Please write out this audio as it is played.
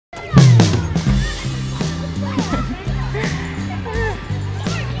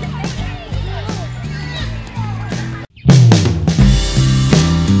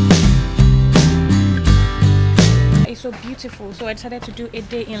so beautiful, so I decided to do a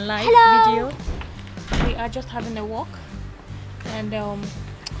day in life Hello. video. We are just having a walk, and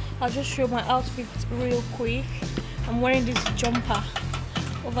I'll just show my outfit real quick. I'm wearing this jumper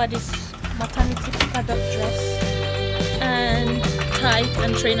over this maternity polka dot dress and tight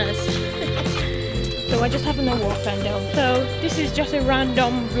and trainers. So we're just having a walk, and so this is just a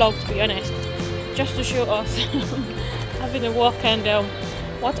random vlog, to be honest, just to show us having a walk and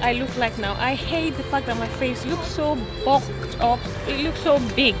what I look like now. I hate the fact that my face looks so bulked up. It looks so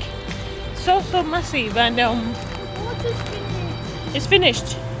big, so massive, and What is finished? it's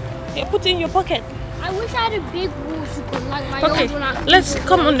finished. Yeah, put it in your pocket. I wish I had a big water gun like my Okay, old one. let's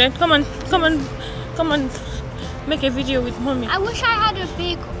come on then. Come on. Make a video with mommy. I wish I had a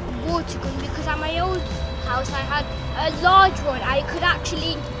big water gun because at my old house I had a large one. I could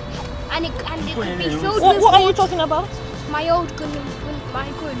actually, and it could be filled with What are you water. talking about? My old gun, my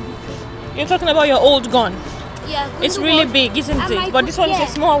gun. You're talking about your old gun. Yeah. It's really big, isn't And my it? But this one is yeah.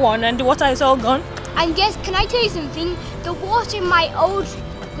 a small one, and the water is all gone. And yes, can I tell you something? The water in my old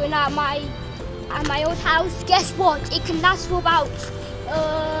gun at my old house, guess what? It can last for about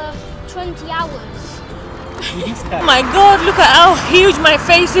 20 hours. Oh my God! Look at how huge my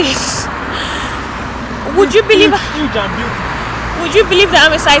face is. Would you believe? Huge and beautiful. Would you believe that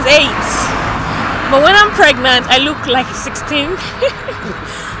I'm a size 8? But when I'm pregnant, I look like 16.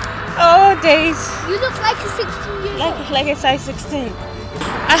 Oh days! You look like a 16 years old. Like a size 16.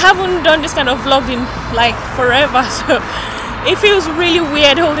 I haven't done this kind of vlogging like forever, so it feels really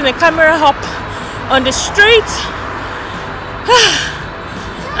weird holding a camera up on the street,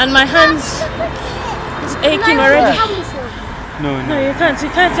 and my hands is aching already. No. No, you can't.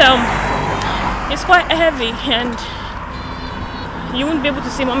 It's quite heavy, and you won't be able to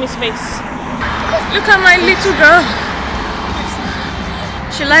see mommy's face. Look at my little girl.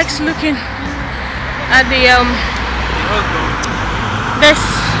 She likes looking at the there's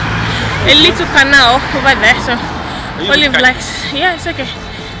a little canal over there, so Olive likes. Yeah, it's okay.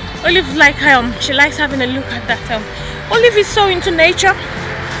 Olive she likes having a look at that. Olive is so into nature,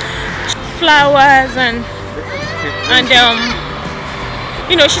 flowers, and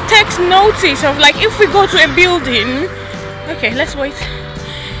you know, she takes notice of, like, if we go to a building. Okay, let's wait.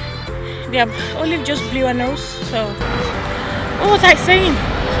 Yeah, Olive just blew her nose. So what was I saying?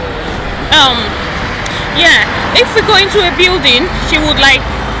 Yeah, if we go into a building, she would like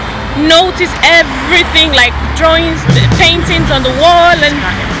notice everything, like drawings, paintings on the wall, and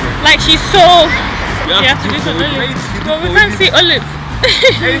like she's so. You have to do for Olive. But we can't see Olive.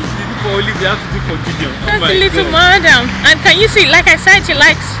 For Olive, you have to do for Gideon. That's a little madam. And can you see, like I said, she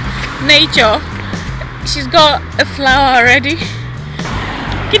likes nature. She's got a flower already.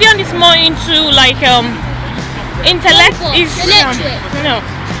 Gideon is more into like intellect. No.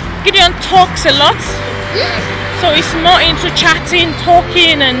 Gideon talks a lot. So he's more into chatting,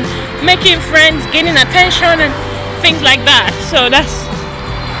 talking, and making friends, gaining attention and things like that. So that's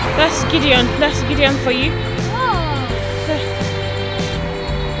Gideon. That's Gideon for you.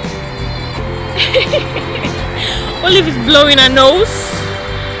 Olive is blowing her nose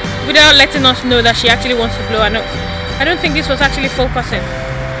without letting us know that she actually wants to blow her nose. I don't think this was actually focusing,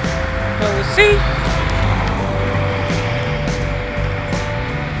 but we'll see.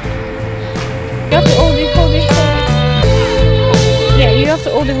 You have to hold it. Yeah, you have to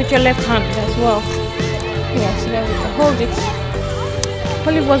hold it with your left hand as well. Yes, there we go. Hold it.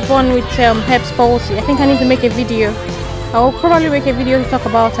 Olive was born with Hep's palsy. I think I need to make a video. I will probably make a video to talk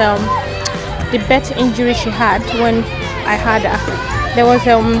about the birth injury she had when I had her. There was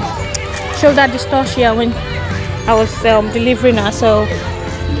shoulder dystocia when I was delivering her. So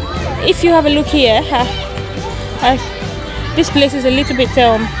if you have a look here, this place is a little bit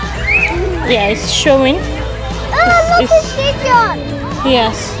yeah, it's showing.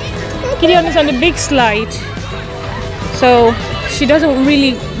 Yes, Gideon is on the big slide, so she doesn't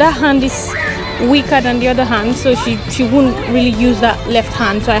really, that hand is weaker than the other hand, so she won't really use that left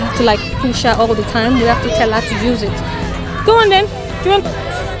hand, so I have to like push her all the time. We have to tell her to use it. Go on then. Do you want?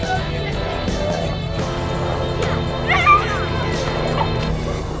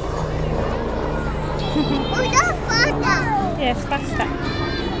 Yes, faster.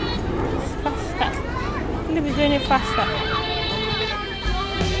 Olive is doing it faster.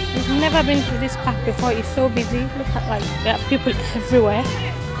 We've never been to this park before. It's so busy. Look at, like, there are people everywhere,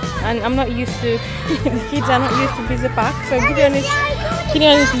 and I'm not used to the kids are not used to busy parks, so Gideon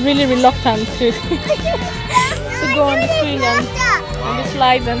is really reluctant to to go on the swing and on the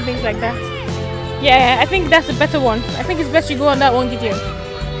slides and things like that. Yeah, I think that's a better one. I think it's best you go on that one, Gideon.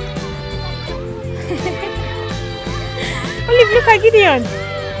 Olive, look at Gideon.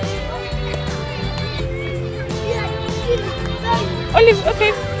 Olive,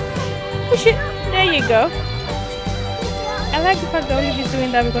 okay. Push it. There you go. I like the fact that Olive is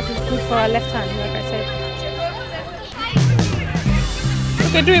doing that because it's good for our left hand, like I said.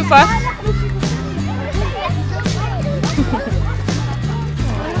 Okay, do it fast.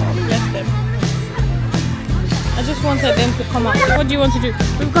 Bless them. I just wanted them to come out. What do you want to do?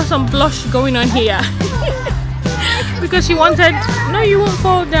 We've got some blush going on here. Because she wanted. No, you won't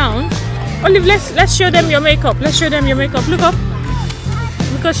fall down. Olive, let's show them your makeup. Let's show them your makeup. Look up.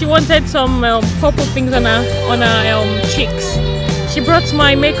 Because she wanted some purple things on her cheeks. She brought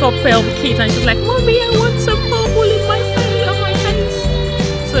my makeup kit and she's like, Mommy, I want some purple in my face, on my face.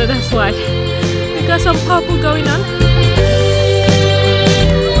 So that's why we got some purple going on.